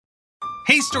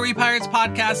Hey, Story Pirates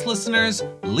podcast listeners,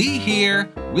 Lee here.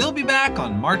 We'll be back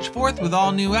on March 4th with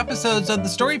all new episodes of the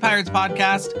Story Pirates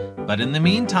podcast. But in the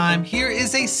meantime, here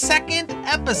is a second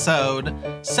episode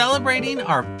celebrating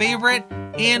our favorite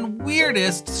and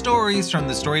weirdest stories from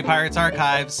the Story Pirates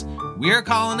archives. We're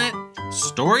calling it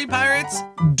Story Pirates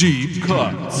Deep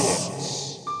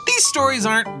Cuts. These stories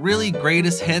aren't really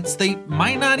greatest hits. They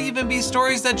might not even be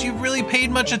stories that you've really paid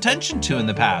much attention to in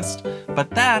the past. But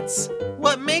that's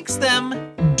what makes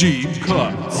them Deep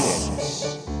Cuts.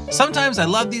 Sometimes I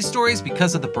love these stories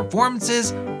because of the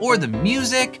performances or the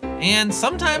music, and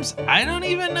sometimes I don't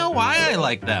even know why I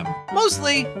like them.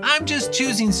 Mostly, I'm just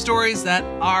choosing stories that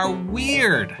are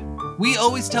weird. We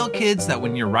always tell kids that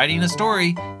when you're writing a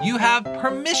story, you have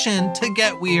permission to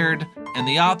get weird. And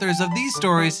the authors of these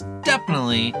stories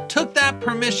definitely took that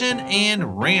permission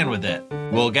and ran with it.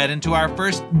 We'll get into our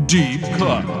first Deep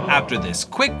Cut after this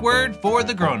quick word for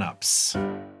the grown-ups.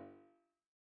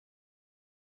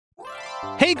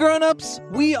 Hey grown-ups,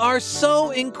 we are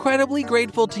so incredibly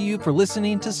grateful to you for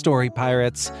listening to Story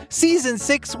Pirates. Season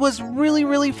 6 was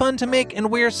really fun to make,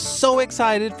 and we're so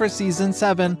excited for Season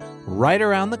 7 right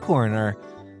around the corner.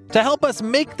 To help us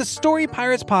make the Story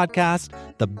Pirates podcast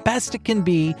the best it can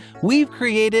be, we've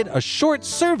created a short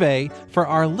survey for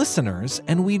our listeners,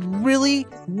 and we'd really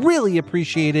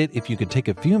appreciate it if you could take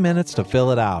a few minutes to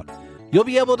fill it out. You'll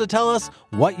be able to tell us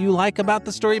what you like about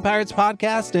the Story Pirates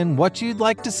podcast and what you'd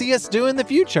like to see us do in the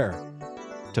future.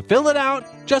 To fill it out,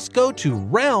 just go to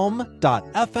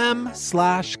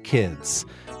realm.fm/kids.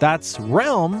 That's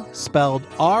realm, spelled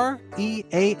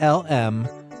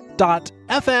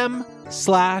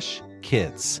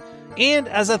REALM.FM/kids. And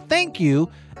as a thank you,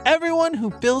 everyone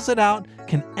who fills it out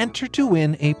can enter to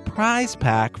win a prize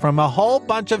pack from a whole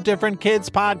bunch of different kids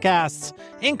podcasts,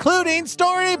 including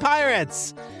Story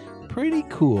Pirates. Pretty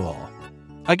cool.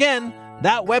 Again,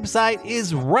 that website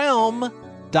is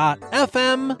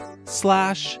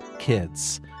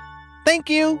realm.fm/kids. Thank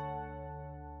you.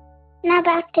 Now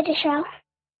back to the show.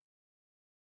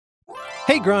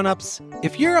 Hey grown-ups,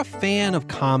 if you're a fan of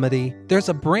comedy, there's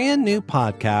a brand new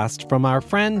podcast from our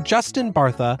friend Justin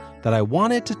Bartha that I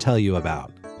wanted to tell you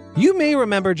about. You may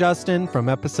remember Justin from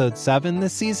episode 7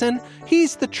 this season.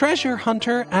 He's the treasure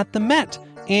hunter at the Met,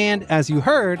 and as you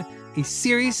heard, a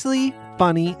seriously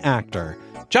funny actor.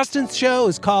 Justin's show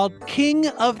is called King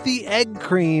of the Egg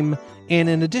Cream, and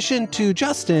in addition to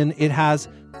Justin, it has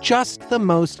just the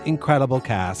most incredible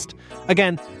cast.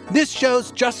 Again, this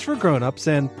show's just for grown-ups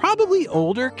and probably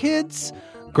older kids.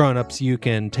 Grown-ups, you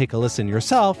can take a listen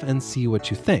yourself and see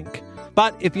what you think.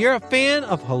 But if you're a fan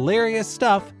of hilarious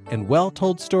stuff and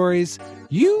well-told stories,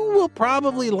 you will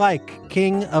probably like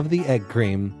King of the Egg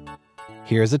Cream.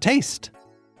 Here's a taste.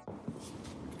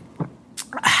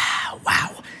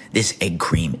 Wow, this egg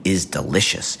cream is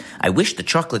delicious. I wish the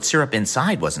chocolate syrup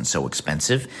inside wasn't so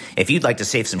expensive. If you'd like to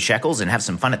save some shekels and have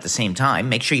some fun at the same time,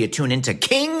 make sure you tune into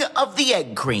King of the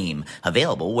Egg Cream,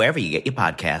 available wherever you get your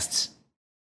podcasts.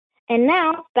 And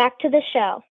now, back to the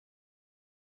show.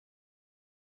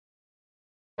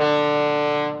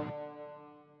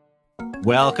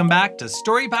 Welcome back to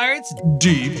Story Pirates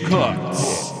Deep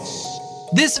Cuts.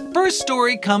 This first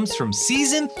story comes from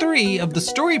Season 3 of the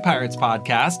Story Pirates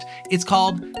podcast. It's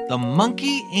called The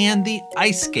Monkey and the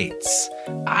Ice Skates.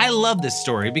 I love this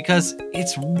story because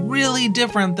it's really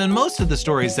different than most of the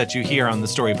stories that you hear on the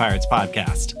Story Pirates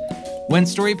podcast. When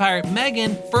Story Pirate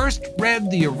Megan first read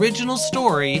the original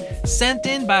story sent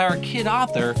in by our kid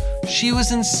author, she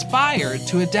was inspired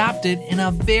to adapt it in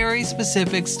a very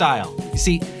specific style. You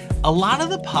see, a lot of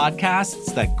the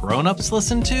podcasts that grown-ups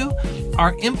listen to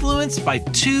are influenced by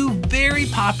two very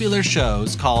popular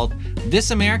shows called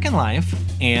This American Life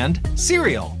and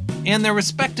Serial, and their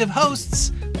respective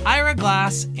hosts, Ira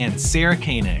Glass and Sarah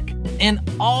Koenig. And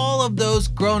all of those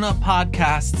grown-up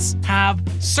podcasts have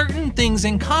certain things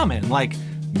in common, like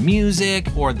music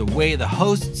or the way the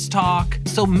hosts talk.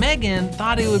 So Megan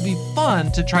thought it would be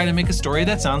fun to try to make a story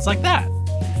that sounds like that.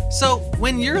 So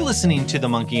when you're listening to The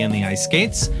Monkey and the Ice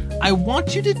Skates, I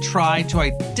want you to try to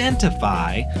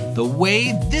identify the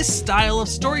way this style of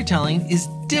storytelling is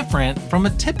different from a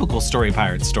typical Story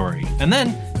Pirate story. And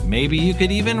then maybe you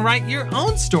could even write your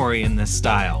own story in this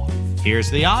style.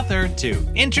 Here's the author to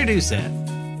introduce it.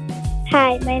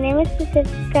 Hi, my name is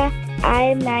Pacifica. I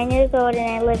am 9 years old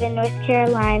and I live in North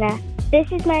Carolina.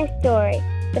 This is my story,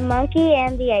 The Monkey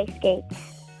and the Ice Skates.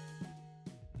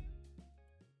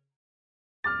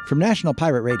 From National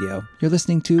Pirate Radio, you're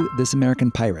listening to This American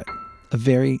Pirate, a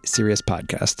very serious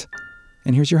podcast.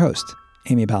 And here's your host,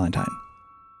 Amy Ballantyne.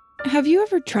 Have you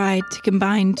ever tried to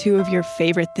combine two of your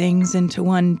favorite things into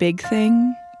one big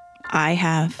thing? I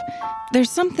have. There's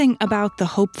something about the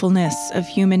hopefulness of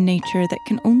human nature that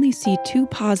can only see two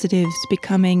positives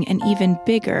becoming an even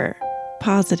bigger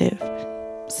positive.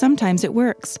 Sometimes it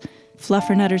works.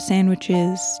 Fluffernutter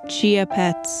sandwiches, chia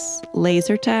pets,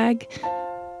 laser tag.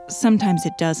 Sometimes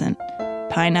it doesn't.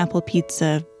 Pineapple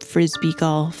pizza, frisbee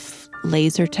golf,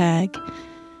 laser tag.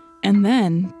 And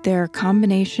then there are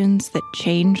combinations that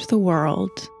change the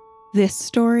world. This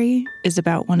story is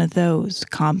about one of those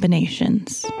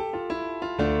combinations.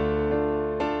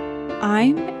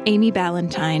 I'm Amy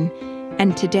Ballantyne,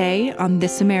 and today on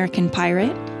This American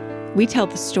Pirate, we tell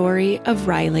the story of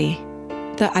Riley,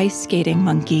 the ice skating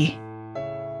monkey.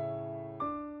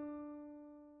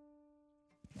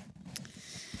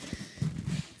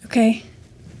 Okay.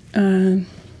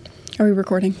 Are we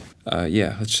recording?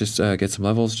 Yeah, let's just get some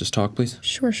levels. Just talk, please.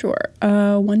 Sure.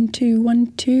 1, 2,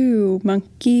 1, 2.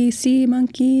 Monkey see,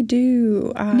 monkey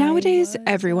do. Nowadays,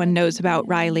 everyone knows about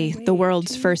Riley, the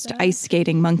world's first ice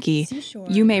skating monkey.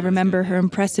 You may remember her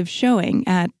impressive showing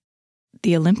at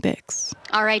the Olympics.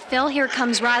 All right, Phil, here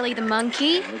comes Riley the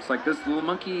monkey. Looks like this little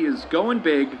monkey is going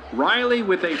big. Riley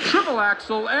with a triple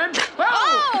axel and...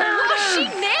 She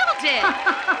nailed it!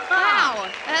 Wow.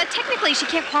 Technically, she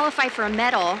can't qualify for a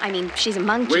medal. I mean, she's a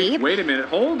monkey. Wait a minute.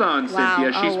 Hold on, Wow.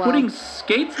 Cynthia. She's putting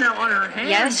skates now on her hands.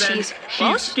 Yes, and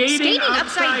she's skating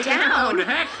upside down.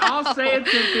 Heck, I'll say it,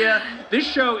 Cynthia. This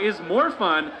show is more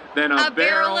fun than a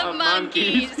barrel of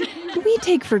monkeys. We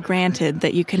take for granted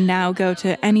that you can now go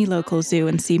to any local zoo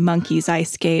and see monkeys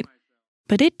ice skate.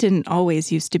 But it didn't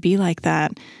always used to be like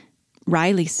that.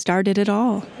 Riley started it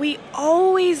all. We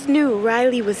always knew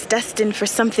Riley was destined for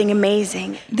something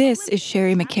amazing. This is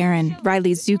Sherry McCarran,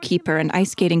 Riley's zookeeper and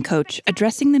ice skating coach,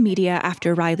 addressing the media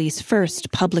after Riley's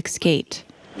first public skate.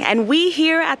 And we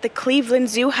here at the Cleveland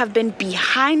Zoo have been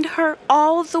behind her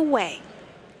all the way.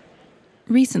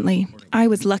 Recently, I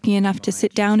was lucky enough to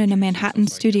sit down in a Manhattan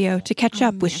studio to catch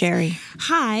up with Sherry.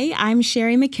 Hi, I'm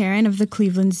Sherry McCarran of the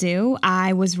Cleveland Zoo.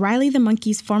 I was Riley the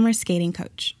monkey's former skating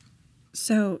coach.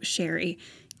 So, Sherry,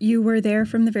 you were there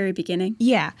from the very beginning?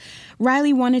 Yeah.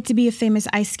 Riley wanted to be a famous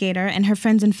ice skater, and her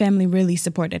friends and family really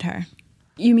supported her.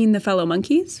 You mean the fellow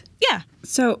monkeys? Yeah.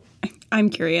 So, I'm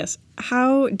curious.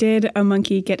 How did a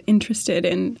monkey get interested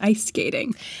in ice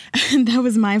skating? That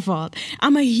was my fault.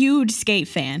 I'm a huge skate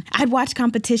fan. I'd watch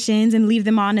competitions and leave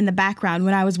them on in the background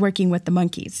when I was working with the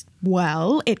monkeys.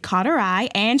 Well, it caught her eye,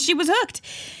 and she was hooked.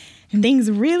 And things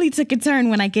really took a turn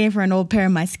when I gave her an old pair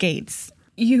of my skates.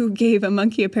 You gave a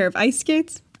monkey a pair of ice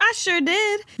skates? I sure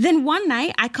did. Then one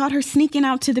night, I caught her sneaking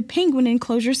out to the penguin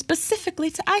enclosure specifically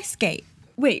to ice skate.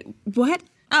 Wait, what?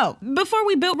 Oh, before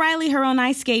we built Riley her own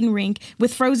ice skating rink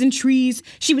with frozen trees,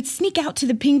 she would sneak out to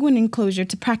the penguin enclosure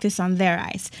to practice on their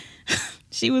ice.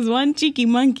 She was one cheeky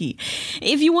monkey.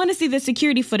 If you want to see the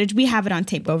security footage, we have it on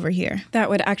tape over here. That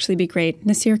would actually be great.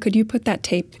 Nasir, could you put that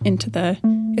tape into the...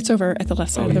 It's over at the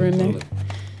left side of the room there.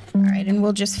 All right, and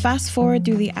we'll just fast forward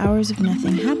through the hours of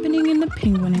nothing happening in the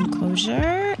penguin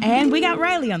enclosure. And we got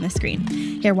Riley on the screen.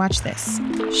 Here, watch this.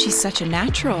 She's such a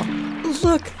natural.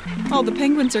 Look, all the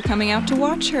penguins are coming out to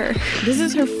watch her. This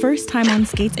is her first time on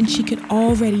skates, and she could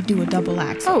already do a double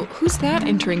axel. Oh, who's that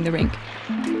entering the rink?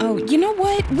 Oh, you know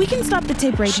what? We can stop the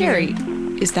tape right Sherry,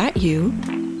 here. is that you?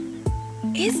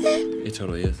 Is it? It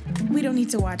totally is. We don't need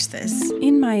to watch this.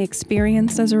 In my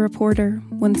experience as a reporter,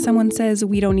 when someone says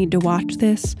we don't need to watch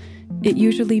this, it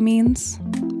usually means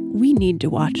we need to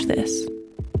watch this.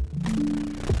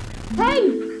 Hey,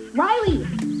 Riley,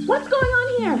 what's going on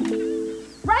here?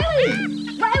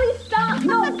 Riley, stop.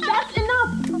 No, that's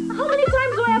enough. How many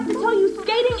times do I have to tell you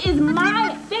skating is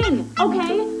my thing,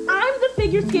 okay? I'm the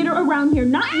figure skater around here,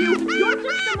 not you. You're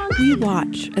just a monkey. We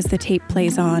watch as the tape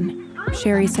plays on.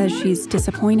 Sherry says she's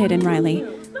disappointed in Riley,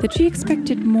 that she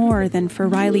expected more than for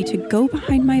Riley to go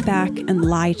behind my back and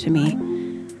lie to me.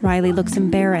 Riley looks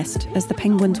embarrassed as the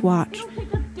penguins watch.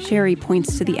 Sherry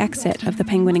points to the exit of the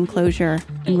penguin enclosure,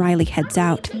 and Riley heads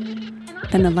out.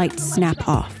 Then the lights snap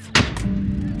off.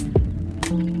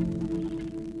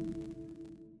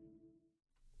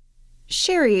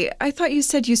 Sherry, I thought you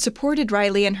said you supported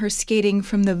Riley and her skating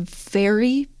from the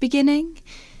very beginning.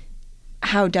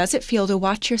 How does it feel to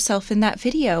watch yourself in that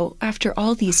video after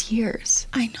all these years?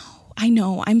 I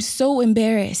know. I'm so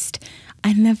embarrassed.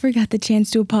 I never got the chance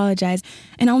to apologize,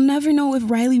 and I'll never know if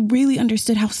Riley really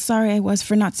understood how sorry I was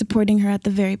for not supporting her at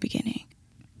the very beginning.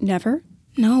 Never?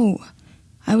 No.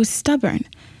 I was stubborn.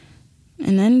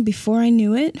 And then, before I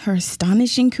knew it, her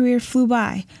astonishing career flew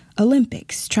by.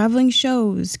 Olympics, traveling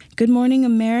shows, Good Morning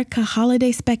America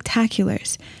holiday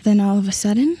spectaculars. Then all of a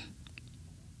sudden,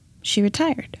 she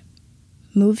retired.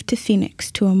 Moved to Phoenix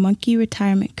to a monkey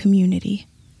retirement community.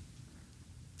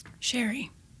 Sherry,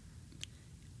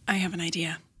 I have an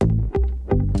idea.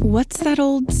 What's that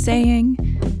old saying?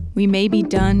 We may be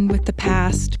done with the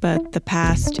past, but the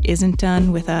past isn't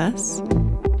done with us.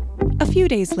 A few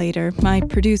days later, my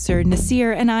producer,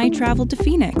 Nasir, and I traveled to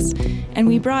Phoenix, and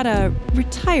we brought a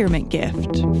retirement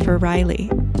gift for Riley.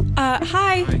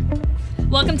 Hi.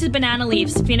 Welcome to Banana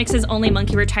Leaves, Phoenix's only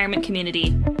monkey retirement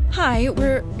community. Hi,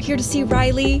 we're here to see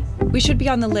Riley. We should be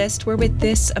on the list. We're with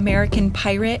This American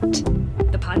Pirate.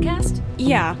 The podcast?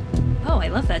 Yeah. Oh, I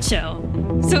love that show.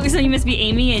 So you must be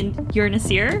Amy and you're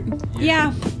Nasir?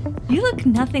 Yeah. You look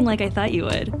nothing like I thought you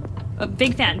would. A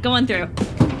big fan. Go on through.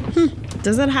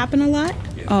 Does that happen a lot?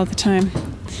 All the time.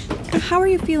 How are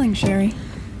you feeling, Sherry?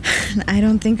 I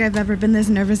don't think I've ever been this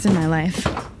nervous in my life.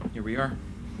 Here we are.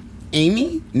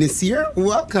 Amy? Nasir?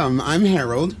 Welcome. I'm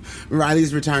Harold,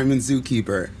 Riley's retirement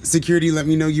zookeeper. Security let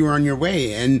me know you were on your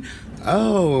way, and...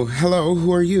 Oh, hello,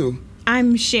 who are you?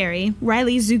 I'm Sherry,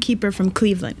 Riley's zookeeper from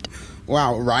Cleveland.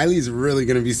 Wow, Riley's really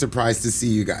gonna be surprised to see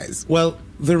you guys. Well,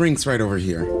 the rink's right over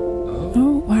here.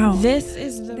 Oh, wow. This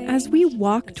is the... As we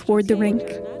walk toward the rink,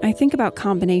 I think about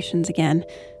combinations again.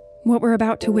 What we're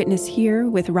about to witness here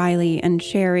with Riley and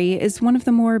Sherry is one of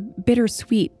the more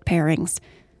bittersweet pairings,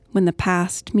 when the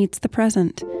past meets the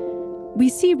present. We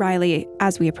see Riley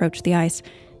as we approach the ice.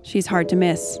 She's hard to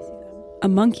miss. A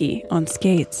monkey on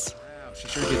skates. Wow, she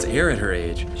sure gets air at her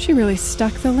age. She really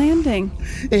stuck the landing.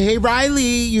 Hey, Riley,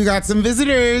 you got some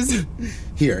visitors.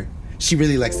 Here, she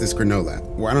really likes this granola.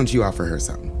 Why don't you offer her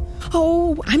some?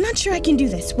 Oh, I'm not sure I can do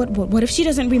this. What if she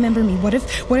doesn't remember me? What if...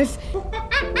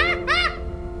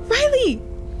 Riley,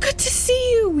 good to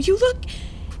see you. You look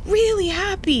really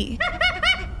happy.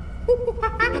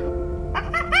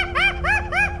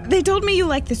 They told me you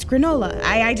like this granola.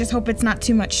 I just hope it's not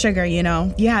too much sugar, you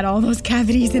know. You had all those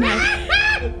cavities in it.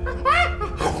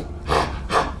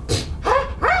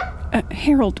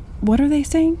 Harold, what are they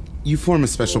saying? You form a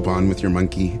special bond with your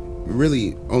monkey.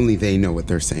 Really, only they know what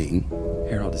they're saying.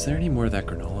 Harold, is there any more of that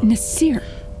granola? Nasir.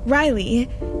 Riley,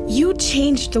 you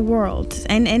changed the world.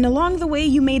 And along the way,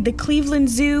 you made the Cleveland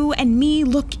Zoo and me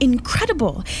look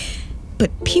incredible.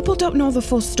 But people don't know the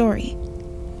full story.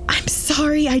 I'm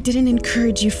sorry I didn't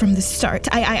encourage you from the start.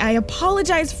 I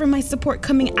apologize for my support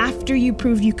coming after you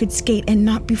proved you could skate and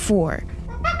not before.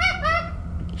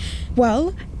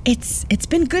 Well, it's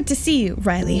been good to see you,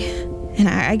 Riley. And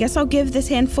I guess I'll give this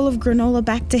handful of granola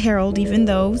back to Harold, even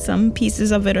though some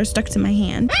pieces of it are stuck to my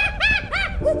hand.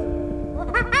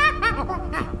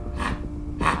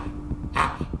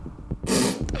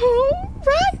 Oh,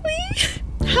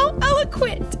 Riley! How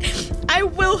eloquent! I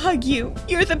will hug you.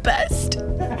 You're the best.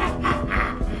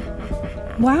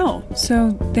 Wow,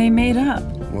 so they made up.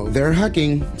 Well, they're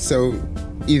hugging, so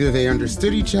either they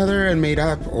understood each other and made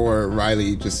up, or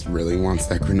Riley just really wants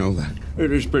that granola.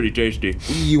 It is pretty tasty.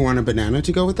 You want a banana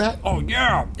to go with that? Oh,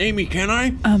 yeah. Amy, can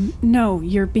I? No,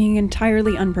 you're being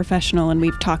entirely unprofessional, and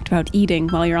we've talked about eating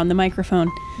while you're on the microphone.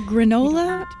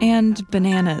 Granola and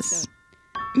bananas.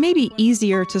 Maybe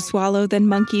easier to swallow than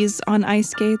monkeys on ice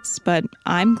skates, but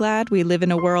I'm glad we live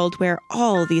in a world where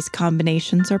all these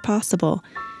combinations are possible.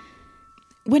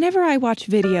 Whenever I watch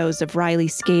videos of Riley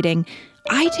skating,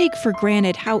 I take for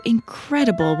granted how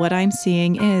incredible what I'm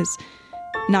seeing is.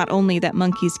 Not only that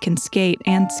monkeys can skate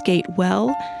and skate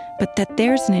well, but that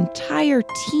there's an entire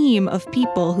team of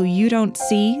people who you don't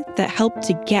see that helped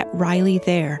to get Riley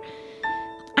there.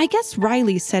 I guess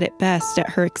Riley said it best at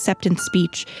her acceptance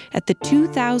speech at the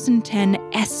 2010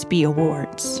 ESPY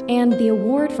Awards. And the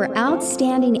award for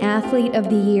Outstanding Athlete of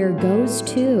the Year goes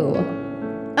to...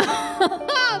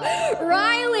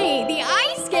 Riley, the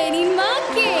ice skating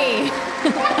monkey!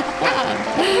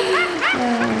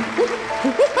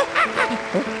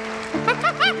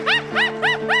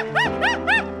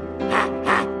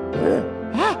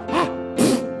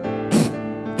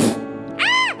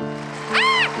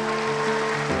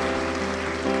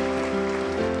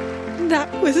 That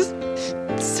was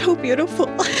so beautiful.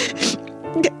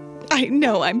 I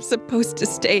know I'm supposed to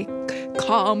stay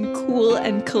calm, cool,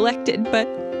 and collected, but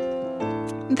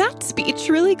that speech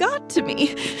really got to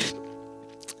me.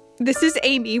 This is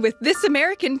Amy with This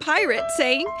American Pirate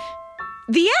saying,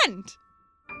 the end.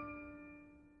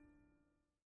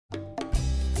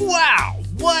 Wow,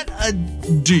 what a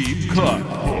deep cut.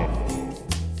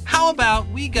 How about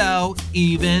we go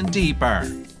even deeper?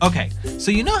 Okay,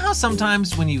 so you know how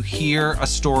sometimes when you hear a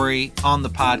story on the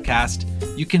podcast,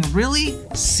 you can really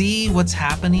see what's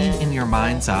happening in your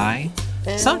mind's eye?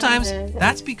 Sometimes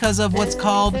that's because of what's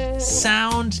called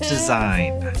sound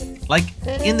design. Like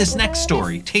in this next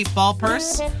story, Tape Ball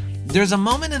Purse, There's a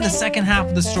moment in the second half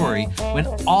of the story when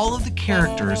all of the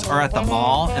characters are at the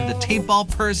mall and the tape ball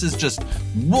purse is just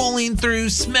rolling through,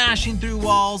 smashing through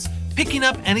walls, picking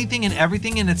up anything and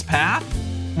everything in its path.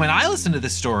 When I listen to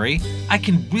this story, I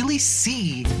can really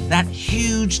see that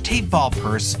huge tape ball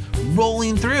purse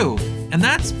rolling through. And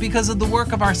that's because of the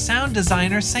work of our sound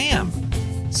designer, Sam.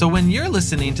 So when you're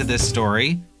listening to this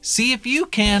story, see if you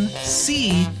can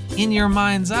see in your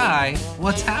mind's eye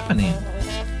what's happening.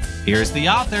 Here's the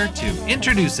author to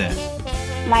introduce it.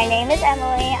 My name is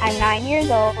Emily. I'm 9 years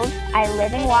old. I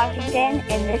live in Washington,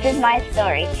 and this is my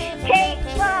story. Tape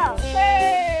ball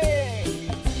purse!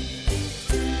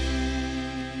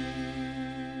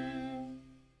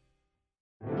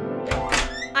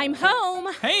 I'm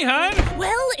home. Hey, hon.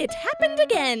 Well, it happened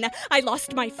again. I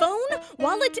lost my phone,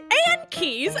 wallet, and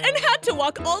keys and had to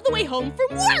walk all the way home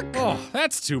from work. Oh,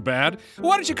 that's too bad.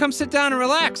 Why don't you come sit down and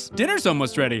relax? Dinner's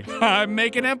almost ready. I'm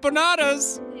making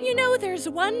empanadas. You know, there's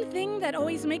one thing that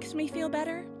always makes me feel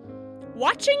better.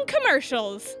 Watching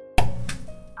commercials.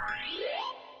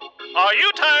 Are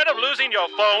you tired of losing your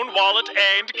phone, wallet,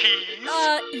 and keys?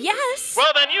 Yes.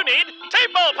 Well, then you need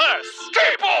Tape Ball Purse.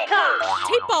 Tape Ball Purse!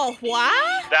 Tape ball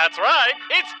what? That's right.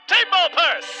 It's Tape Ball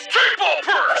Purse. Tape Ball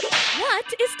Purse! What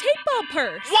is Tape Ball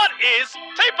Purse? What is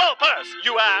Tape Ball Purse,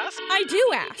 you ask? I do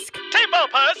ask. Tape Ball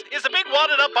Purse is a big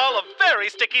wadded-up ball of very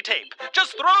sticky tape.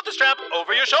 Just throw the strap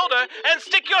over your shoulder and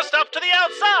stick your stuff to the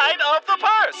outside of the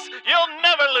purse. You'll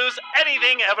never lose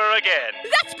anything ever again.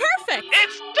 That's perfect.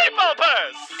 It's Tape Ball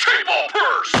Purse. Tape Ball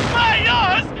Purse! Buy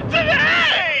yours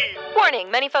today!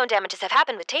 Warning, many phone damages have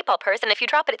happened with tape ball purse, and if you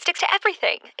drop it, it sticks to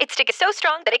everything. Its stick is so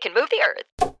strong that it can move the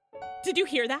earth. Did you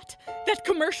hear that? That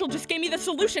commercial just gave me the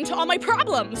solution to all my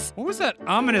problems. What was that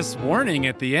ominous warning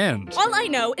at the end? All I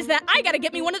know is that I gotta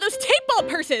get me one of those tape ball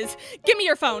purses. Give me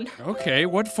your phone. Okay,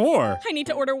 what for? I need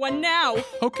to order one now.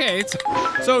 Okay,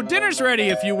 so dinner's ready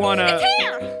if you wanna... It's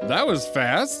here! That was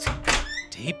fast.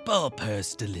 Tape ball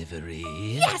purse delivery.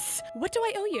 Yes! What do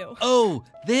I owe you? Oh,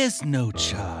 there's no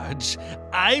charge.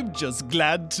 I'm just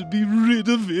glad to be rid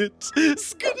of it.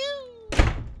 Skidoo!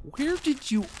 Where did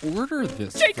you order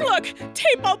this Jake, from? look!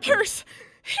 Tape ball purse!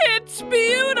 It's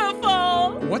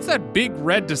beautiful! What's that big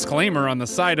red disclaimer on the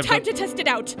side of Time to test it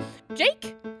out.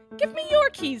 Jake, give me your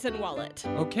keys and wallet.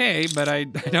 Okay, but I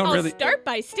don't I'll really... start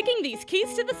by sticking these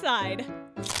keys to the side.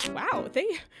 Wow, they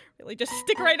really just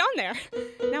stick right on there.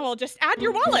 Now I'll just add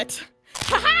your wallet.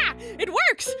 Ha-ha! It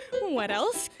works! What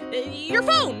else? Your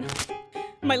phone.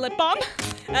 My lip balm.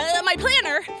 My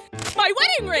planner. My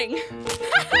wedding ring.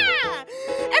 Ha-ha!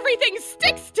 Everything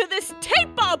sticks to this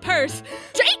tape ball purse.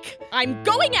 Jake, I'm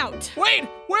going out. Wait,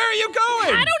 where are you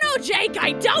going? I don't know, Jake.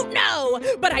 I don't know.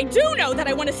 But I do know that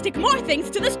I want to stick more things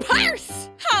to this purse.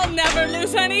 I'll never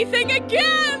lose anything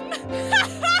again.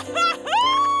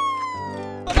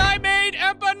 But I made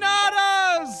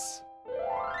empanadas!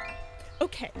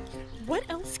 Okay, what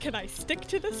else can I stick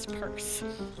to this purse?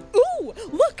 Ooh,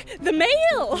 look, the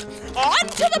mail!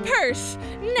 Onto the purse!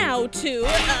 Now to,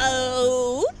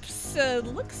 oops,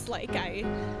 looks like I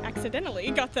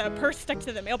accidentally got the purse stuck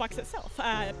to the mailbox itself.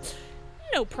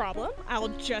 No problem. I'll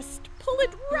just pull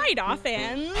it right off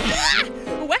and,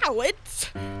 wow, it's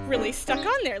really stuck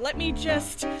on there. Let me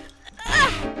just,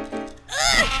 oh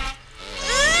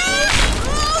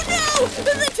no!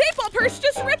 The tape ball purse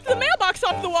just ripped the mailbox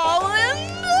off the wall and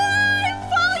I'm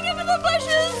falling into the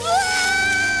bushes!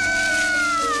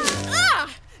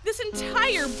 This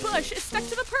entire bush is stuck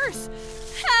to the purse.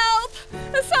 Help!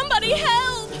 Somebody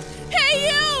help! Hey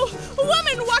you!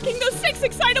 Woman walking those 6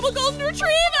 excitable golden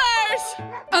retrievers!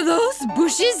 Are those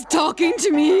bushes talking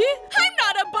to me? I'm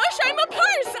not a bush, I'm a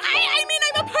purse! I mean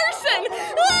I'm a person!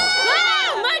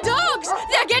 Ah! My dogs!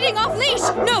 They're getting off leash!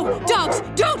 No, dogs,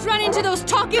 don't run into those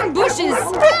talking bushes!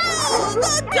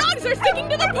 The dogs are sticking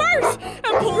to the purse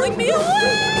and pulling me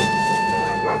away!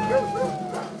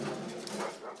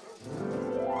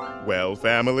 Well,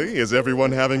 family, is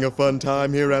everyone having a fun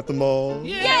time here at the mall?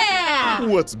 Yeah!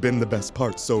 What's been the best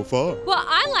part so far? Well,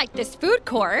 I like this food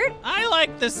court. I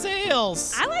like the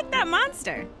sales. I like that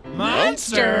monster.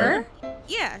 Monster?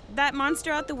 Yeah, that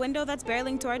monster out the window that's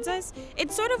barreling towards us.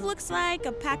 It sort of looks like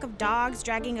a pack of dogs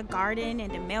dragging a garden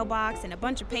and a mailbox and a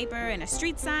bunch of paper and a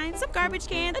street sign, some garbage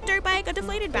can, a dirt bike, a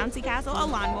deflated bouncy castle, a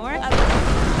lawnmower,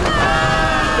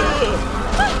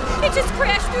 It just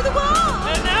crashed through the wall!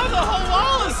 And now the whole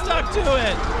wall is stuck to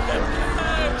it!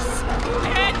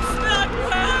 It's the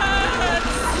purse!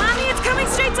 Mommy, it's coming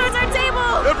straight towards our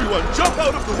table! Everyone, jump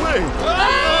out of the way!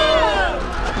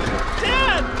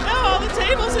 Dad! Now all the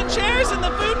tables and chairs in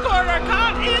the food court are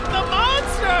caught in the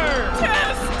monster! Too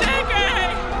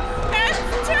sticky! It's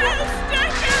too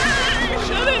sticky!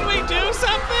 Shouldn't we do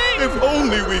something? If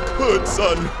we could,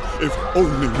 son. If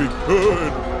only we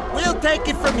could. We'll take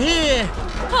it from here.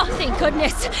 Oh, thank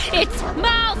goodness. It's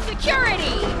Mall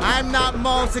Security. I'm not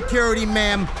Mall Security,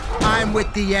 ma'am. I'm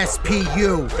with the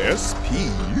SPU.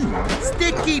 SPU?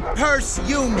 Sticky Purse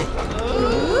Unit.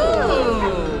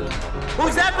 Ooh.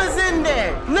 Whoever's in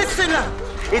there, listen up.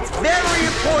 It's very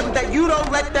important that you don't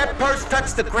let that purse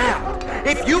touch the ground.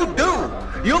 If you do,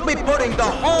 you'll be putting the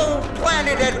whole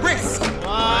planet at risk.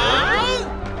 What?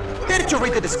 Didn't you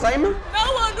read the disclaimer?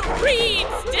 No one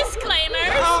reads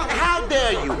disclaimers. Oh, how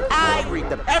dare you? I read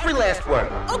them, every last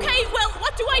word. Okay, well,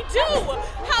 what do I do?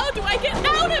 How do I get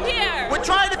out of here? We're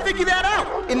trying to figure that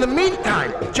out. In the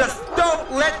meantime, just don't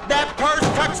let that purse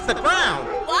touch the ground.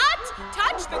 What?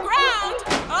 Touch the ground?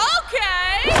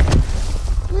 Okay.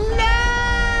 No!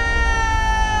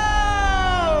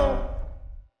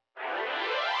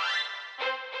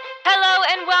 Hello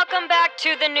and welcome back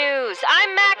to the news.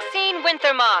 I'm Maxine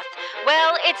Wintermoth.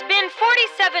 Well, it's been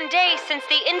 47 days since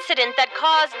the incident that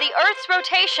caused the Earth's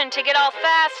rotation to get all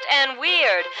fast and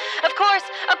weird. Of course,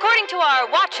 according to our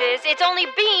watches, it's only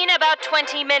been about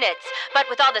 20 minutes. But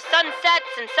with all the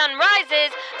sunsets and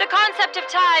sunrises, the concept of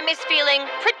time is feeling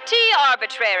pretty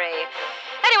arbitrary.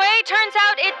 Anyway, turns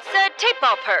out it's a tape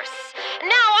ball purse.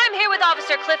 Now I'm here with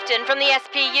Officer Clifton from the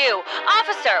SPU.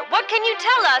 Officer, what can you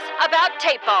tell us about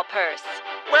tape ball purse?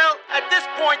 Well, at this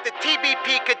point, the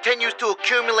TBP continues to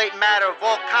accumulate matter of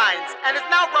all kinds and is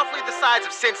now roughly the size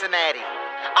of Cincinnati.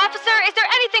 Officer, is there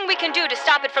anything we can do to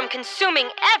stop it from consuming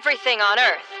everything on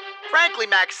Earth? Frankly,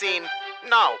 Maxine,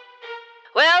 no.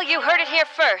 Well, you heard it here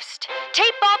first.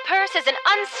 Tape ball purse is an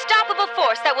unstoppable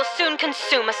force that will soon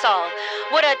consume us all.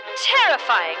 What a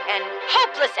terrifying and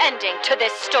hopeless ending to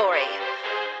this story.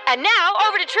 And now,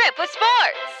 over to Trip with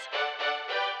sports.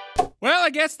 Well, I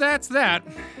guess that's that.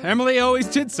 Emily always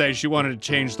did say she wanted to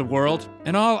change the world,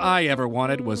 and all I ever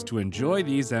wanted was to enjoy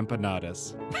these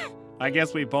empanadas. I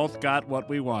guess we both got what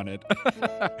we wanted.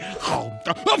 Oh,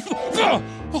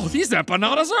 these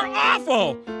empanadas are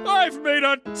awful! I've made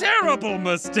a terrible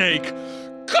mistake!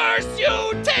 Curse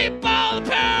you, tape ball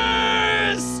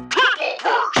purse!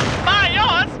 Buy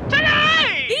yours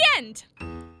today! The end!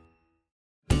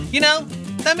 You know,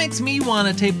 that makes me want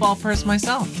a tape ball purse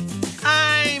myself.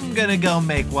 I'm gonna go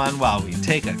make one while we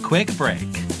take a quick break.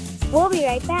 We'll be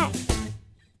right back.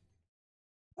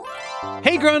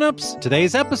 Hey grown-ups,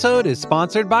 today's episode is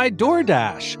sponsored by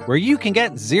DoorDash, where you can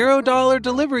get $0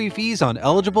 delivery fees on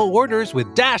eligible orders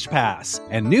with Dash Pass,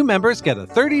 and new members get a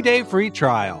 30-day free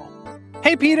trial.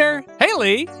 Hey Peter. Hey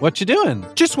Lee. What you doing?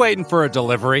 Just waiting for a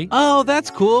delivery. Oh,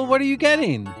 that's cool. What are you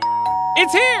getting?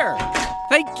 It's here!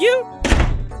 Thank you!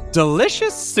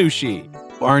 Delicious sushi.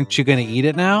 Aren't you gonna eat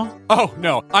it now? Oh,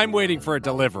 no, I'm waiting for a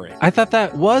delivery. I thought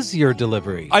that was your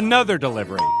delivery. Another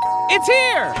delivery. It's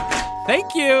here!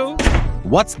 Thank you!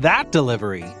 What's that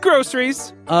delivery?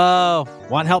 Groceries.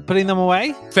 Want help putting them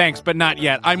away? Thanks, but not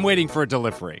yet. I'm waiting for a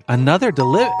delivery. Another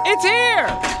delivery? It's here!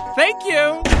 Thank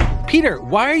you! Peter,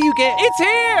 why are you getting... It's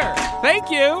here! Thank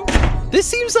you! This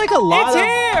seems like a lot It's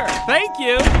here! Thank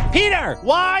you! Peter,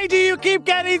 why do you keep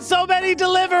getting so many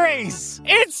deliveries?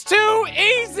 It's too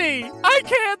easy! I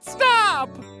can't stop!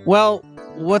 Well,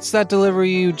 what's that delivery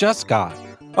you just got?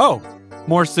 Oh,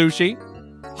 more sushi?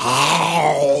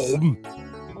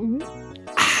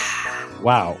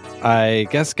 Wow, I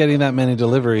guess getting that many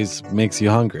deliveries makes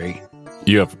you hungry.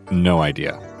 You have no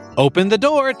idea. Open the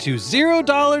door to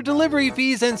 $0 delivery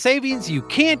fees and savings you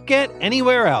can't get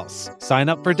anywhere else. Sign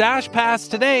up for Dash Pass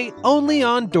today only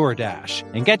on DoorDash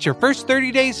and get your first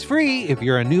 30 days free if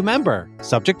you're a new member.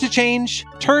 Subject to change.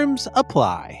 Terms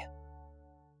apply.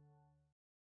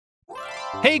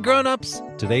 Hey grown-ups,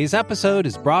 today's episode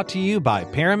is brought to you by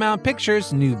Paramount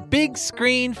Pictures' new big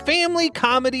screen family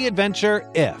comedy adventure,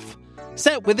 If.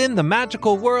 Set within the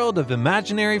magical world of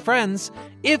imaginary friends,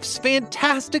 If's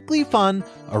fantastically fun,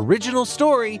 original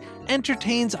story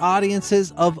entertains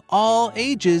audiences of all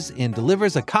ages and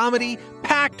delivers a comedy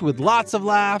packed with lots of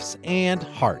laughs and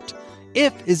heart.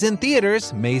 If is in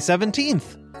theaters May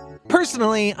 17th.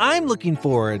 Personally, I'm looking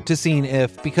forward to seeing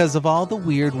If because of all the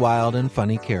weird, wild, and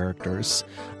funny characters.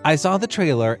 I saw the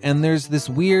trailer, and there's this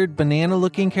weird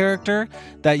banana-looking character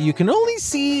that you can only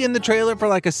see in the trailer for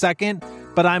like a second,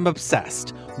 but I'm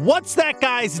obsessed. What's that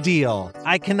guy's deal?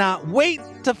 I cannot wait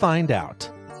to find out.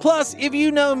 Plus, if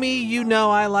you know me, you know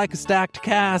I like a stacked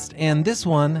cast, and this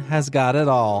one has got it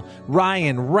all.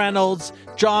 Ryan Reynolds,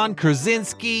 John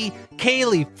Krasinski,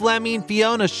 Kaylee Fleming,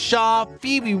 Fiona Shaw,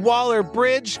 Phoebe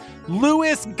Waller-Bridge,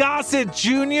 Louis Gossett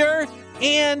Jr.,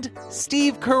 and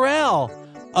Steve Carell.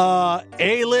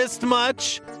 A-list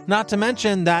much? Not to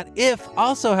mention that If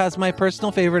also has my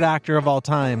personal favorite actor of all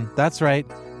time. That's right,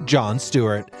 Jon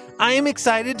Stewart. I am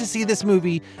excited to see this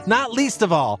movie, not least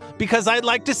of all because I'd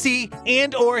like to see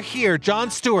and or hear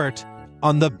Jon Stewart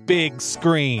on the big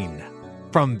screen.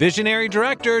 From visionary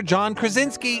director John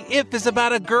Krasinski, If is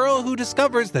about a girl who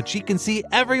discovers that she can see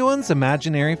everyone's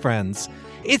imaginary friends.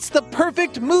 It's the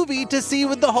perfect movie to see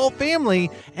with the whole family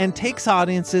and takes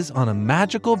audiences on a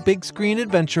magical big screen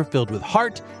adventure filled with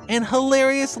heart and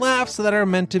hilarious laughs that are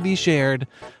meant to be shared.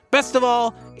 Best of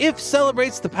all, If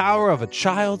celebrates the power of a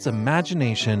child's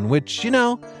imagination, which,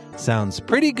 sounds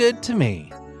pretty good to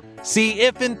me. See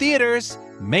If in theaters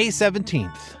May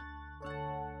 17th.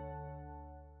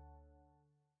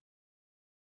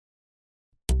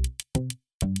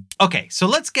 Okay, so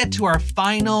let's get to our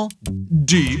final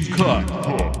deep cut.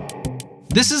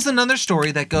 This is another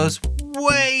story that goes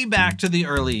way back to the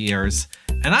early years.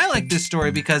 And I like this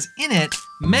story because in it,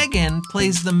 Megan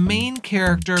plays the main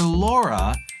character,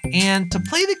 Laura. And to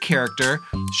play the character,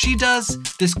 she does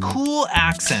this cool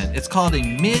accent. It's called a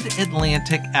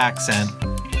mid-Atlantic accent.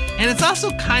 And it's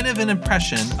also kind of an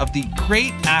impression of the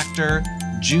great actor,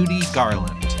 Judy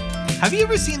Garland. Have you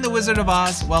ever seen The Wizard of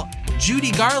Oz? Well,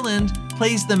 Judy Garland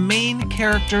plays the main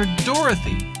character,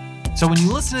 Dorothy. So when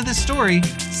you listen to this story,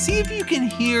 see if you can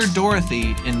hear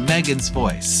Dorothy in Megan's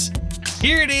voice.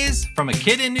 Here it is from a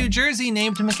kid in New Jersey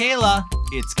named Michaela.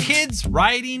 It's Kids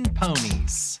Riding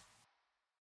Ponies.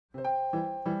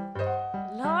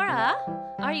 Laura,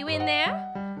 are you in there?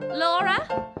 Laura?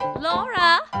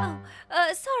 Laura?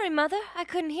 Oh, sorry, Mother. I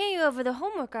couldn't hear you over the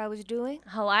homework I was doing.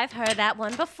 Oh, I've heard that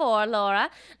one before, Laura.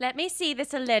 Let me see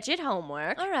this alleged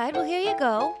homework. All right, well, here you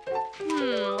go.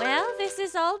 Well, this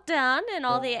is all done, and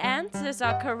all the answers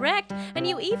are correct, and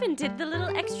you even did the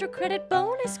little extra credit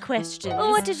bonus questions.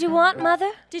 Oh, what did you want,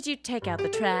 Mother? Did you take out the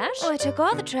trash? Oh, I took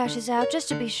all the trashes out just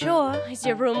to be sure. Is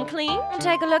your room clean? Well,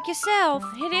 take a look yourself.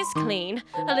 It is clean.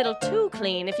 A little too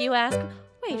clean, if you ask.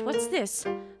 Wait, what's this?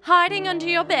 Hiding under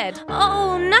your bed.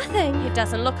 Oh, nothing. It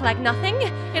doesn't look like nothing.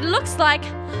 It looks like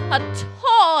a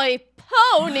toy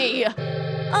pony.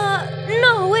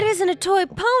 No, it isn't a toy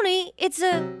pony. It's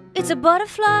a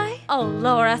butterfly. Oh,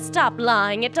 Laura, stop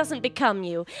lying. It doesn't become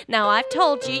you. Now, I've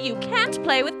told you you can't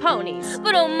play with ponies.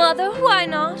 But, oh, Mother, why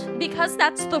not? Because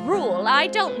that's the rule. I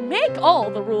don't make all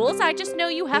the rules. I just know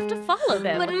you have to follow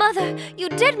them. But, Mother, you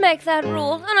did make that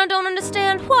rule, and I don't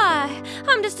understand why.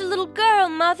 I'm just a little girl,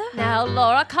 Mother. Now,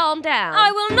 Laura, calm down.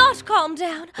 I will not calm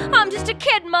down. I'm just a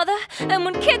kid, Mother. And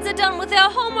when kids are done with their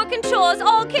homework and chores,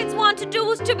 all kids want to do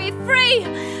is to be free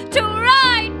to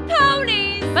ride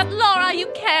ponies. But, Laura, you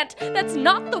can't. That's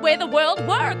not the way the world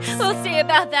works. We'll see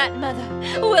about that, Mother.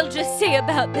 We'll just see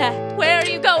about that. Where are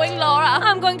you going, Laura?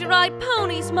 I'm going to ride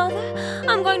ponies, Mother.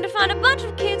 I'm going to find a bunch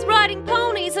of kids riding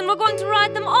ponies, and we're going to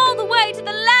ride them all the way to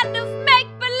the land of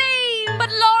make-believe.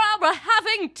 But, Laura, we're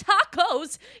having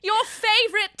tacos. Your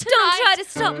favorite tonight. Don't try to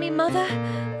stop me, Mother.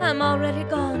 I'm already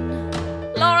gone.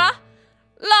 Laura?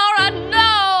 Laura,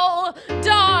 no!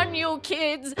 Darn you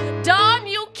kids! Darn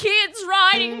you kids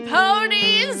riding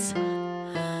ponies!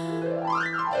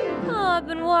 Oh, I've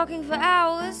been walking for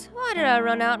hours. Why did I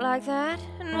run out like that?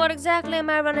 And what exactly am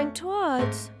I running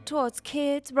towards? Towards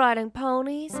kids riding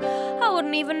ponies? I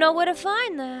wouldn't even know where to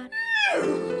find that.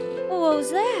 What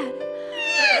was that?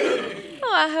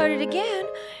 Oh, I heard it again.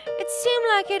 It seemed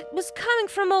like it was coming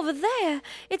from over there.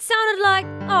 It sounded like...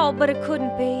 Oh, but it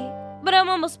couldn't be. But I'm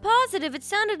almost positive it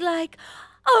sounded like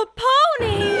a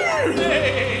pony!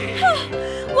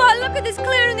 Why, look at this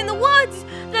clearing in the woods!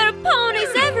 There are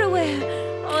ponies everywhere!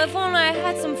 Oh, if only I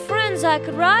had some friends I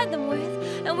could ride them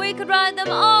with, and we could ride them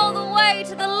all the way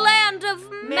to the land of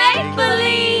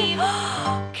make-believe!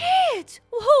 Kids!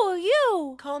 Who are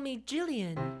you? Call me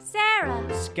Jillian. Sarah.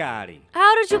 Scotty.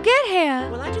 How did you get here?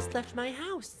 Well, I just left my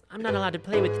house. I'm not allowed to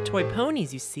play with toy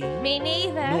ponies, you see. Me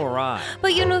neither. Nor I.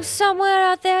 But you knew somewhere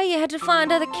out there you had to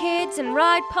find other kids and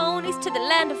ride ponies to the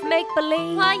land of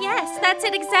make-believe? Why, yes, that's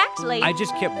it exactly. I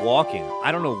just kept walking.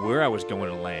 I don't know where I was going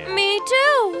to land. Me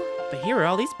too. But here are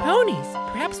all these ponies.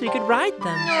 Perhaps we could ride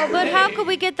them. Oh, but how could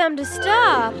we get them to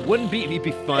stop? Wouldn't it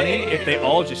be funny if they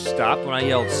all just stopped when I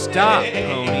yelled, "Stop,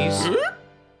 ponies"?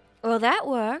 Well, that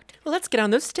worked. Well, let's get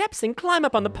on those steps and climb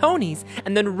up on the ponies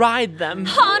and then ride them.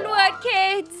 Onward,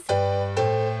 kids!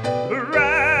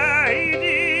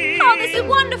 Riding! Oh, this is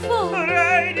wonderful!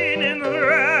 Riding and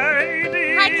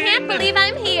riding! I can't believe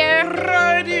I'm here!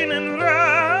 Riding and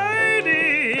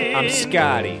riding! I'm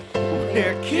Scotty.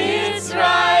 We're kids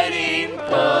riding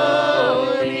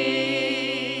ponies!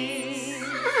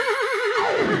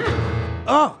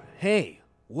 Oh, hey.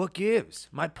 What gives?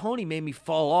 My pony made me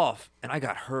fall off, and I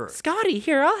got hurt. Scotty,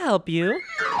 here, I'll help you.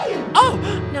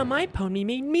 Oh, now my pony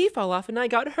made me fall off and I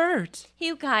got hurt.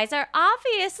 You guys are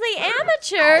obviously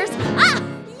amateurs. Ah!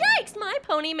 Yikes! My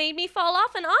pony made me fall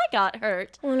off and I got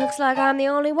hurt. Well, looks like I'm the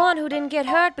only one who didn't get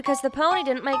hurt because the pony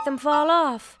didn't make them fall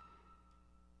off.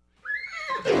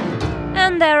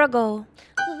 And there I go.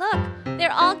 Look,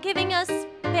 they're all giving us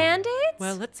Band-Aids?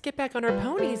 Well, let's get back on our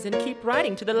ponies and keep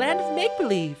riding to the land of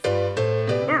make-believe.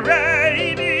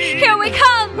 Riding. Here we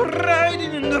come!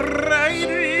 Riding and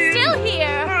riding. Still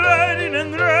here. Riding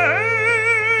and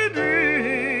riding.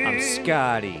 I'm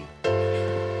Scotty.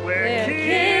 We're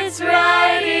kids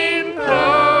riding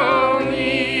ponies.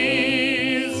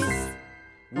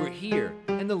 We're here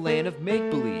in the land of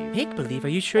make-believe. Make-believe? Are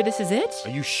you sure this is it?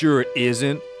 Are you sure it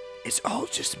isn't? It's all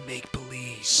just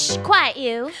make-believe. Shh, quiet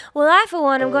you. Well, I, for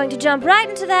one, am going to jump right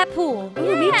into that pool.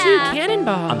 Ooh, me too,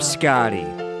 cannonball. I'm Scotty.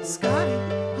 Scotty?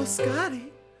 Oh,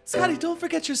 Scotty. Scotty, don't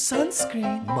forget your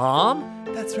sunscreen. Mom?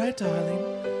 That's right, darling.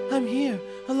 I'm here,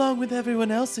 along with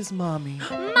everyone else's mommy.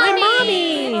 My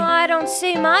mommy! Oh, I don't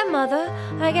see my mother.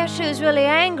 I guess she was really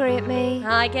angry at me.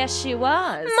 I guess she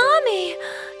was. Mommy,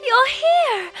 you're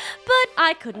here. But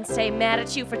I couldn't stay mad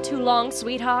at you for too long,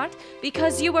 sweetheart,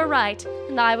 because you were right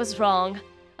and I was wrong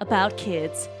about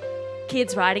kids.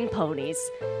 Kids riding ponies.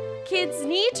 Kids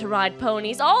need to ride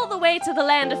ponies all the way to the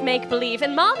land of make-believe,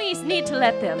 and mommies need to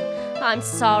let them. I'm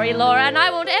sorry, Laura, and I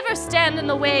won't ever stand in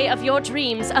the way of your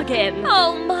dreams again.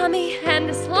 Oh, Mommy. And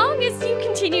as long as you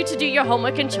continue to do your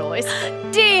homework and chores.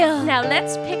 Deal. Now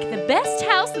let's pick the best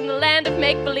house in the land of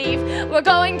make-believe. We're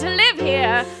going to live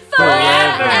here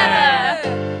forever.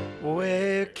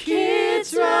 We're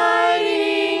kids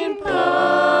riding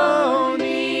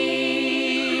ponies.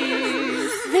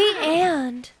 The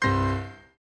end.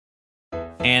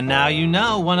 And now you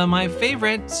know one of my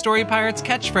favorite Story Pirates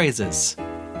catchphrases.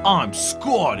 I'm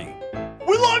Scotty.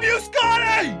 We love you,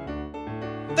 Scotty!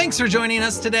 Thanks for joining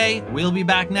us today. We'll be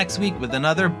back next week with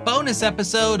another bonus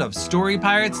episode of Story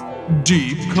Pirates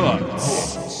Deep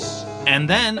Cuts. And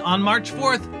then on March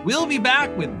 4th, we'll be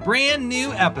back with brand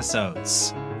new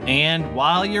episodes. And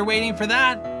while you're waiting for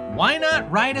that, why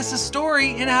not write us a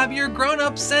story and have your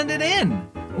grown-ups send it in?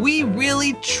 We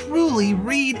really, truly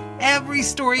read every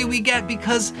story we get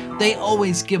because they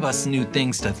always give us new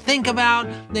things to think about,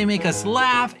 they make us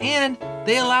laugh, and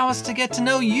they allow us to get to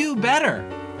know you better.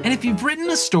 And if you've written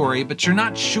a story but you're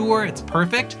not sure it's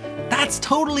perfect, that's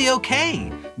totally okay.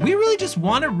 We really just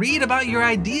want to read about your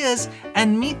ideas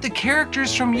and meet the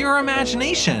characters from your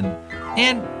imagination.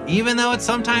 And even though it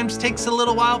sometimes takes a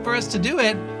little while for us to do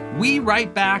it, we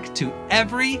write back to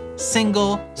every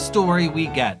single story we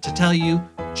get to tell you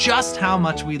just how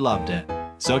much we loved it.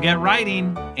 So get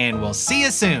writing, and we'll see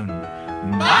you soon.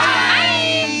 Bye!